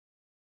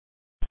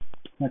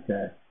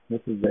Okay, this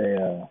is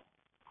a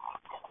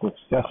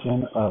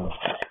discussion of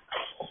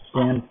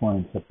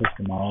standpoints of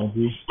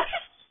epistemology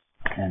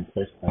and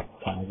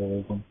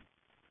perspectivalism.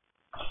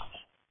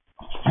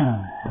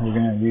 We're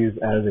going to use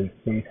as a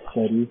case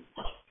study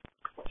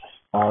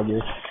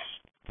August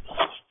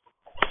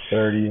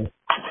 30th,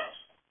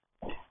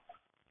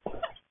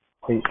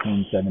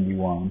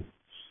 1871.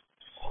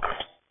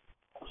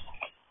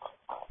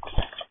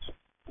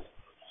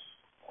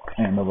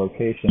 And the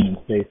location in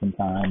space and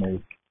time is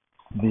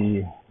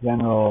the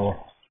general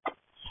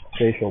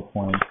spatial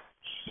point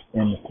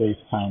in the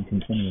space-time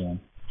continuum.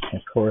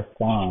 It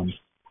corresponds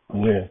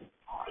with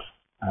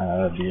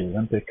the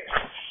Olympic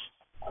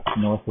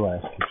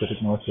Northwest,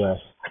 Pacific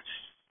Northwest,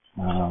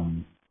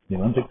 the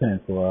Olympic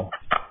Peninsula,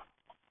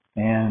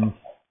 and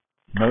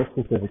most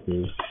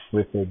specifically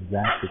with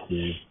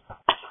exactitude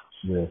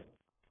with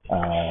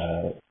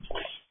the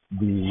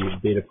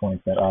data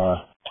points that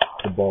are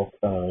the bulk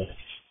of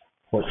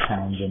Fort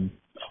Townsend,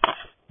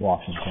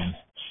 Washington.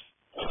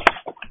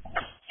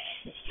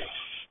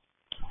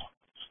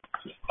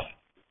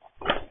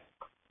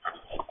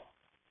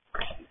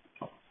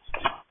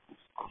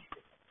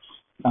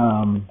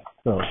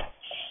 So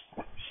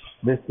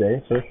this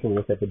day, first we'll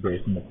look at the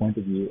day from the point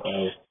of view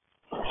of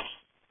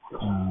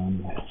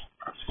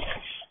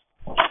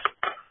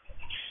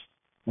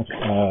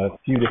a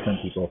few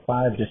different people,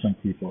 5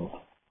 different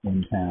people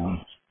in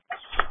town.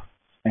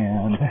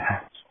 And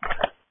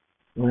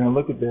we're going to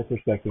look at their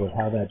perspective of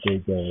how that day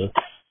goes.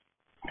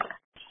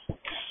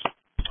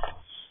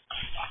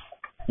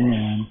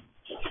 And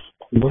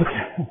look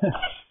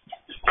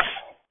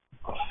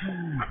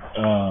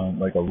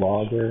like a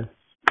logger,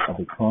 a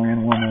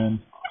Victorian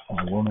woman,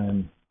 a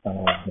woman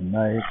of the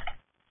night,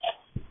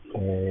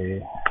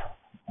 a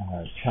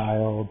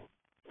child,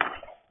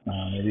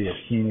 maybe a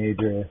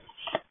teenager,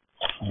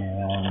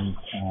 and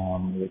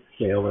a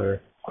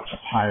sailor, a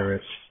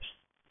pirate,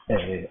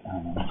 a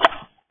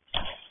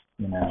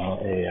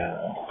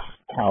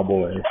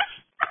cowboy,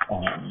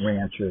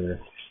 rancher,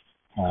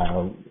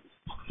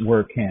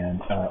 work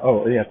hand.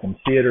 Some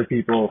theater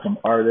people, some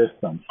artists,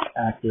 some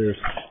actors.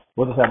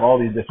 We'll just have all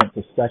these different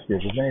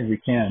perspectives, as many as we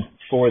can,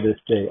 for this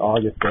day,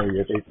 August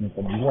 30th,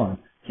 1871.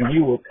 And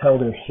we will tell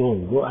their story.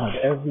 We'll have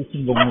every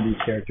single one of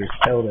these characters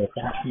tell their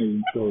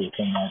fascinating story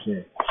from that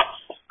day.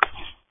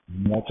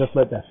 And let's just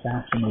let that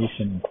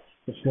fascination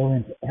just go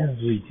into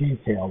every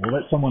detail. We'll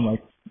let someone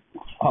like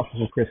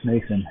Officer Chris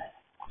Mason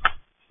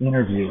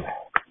interview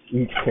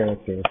each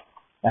character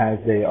as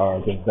they are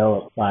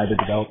developed by the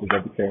developers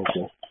of the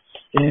character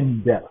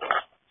in depth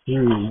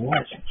through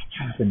what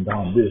happened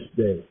on this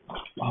day,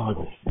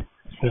 August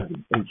 30,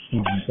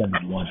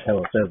 1871. Tell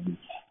us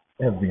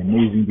every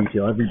amazing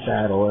detail, every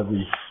battle,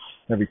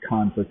 every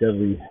conflict,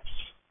 every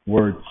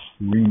word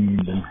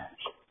screamed, and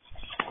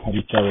have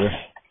each other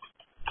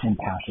in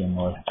passion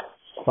or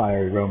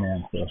fiery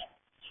romance or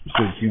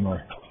good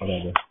humor,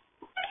 whatever.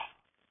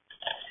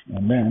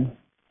 And then,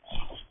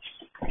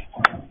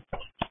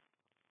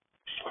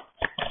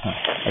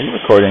 are you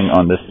recording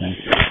on this thing?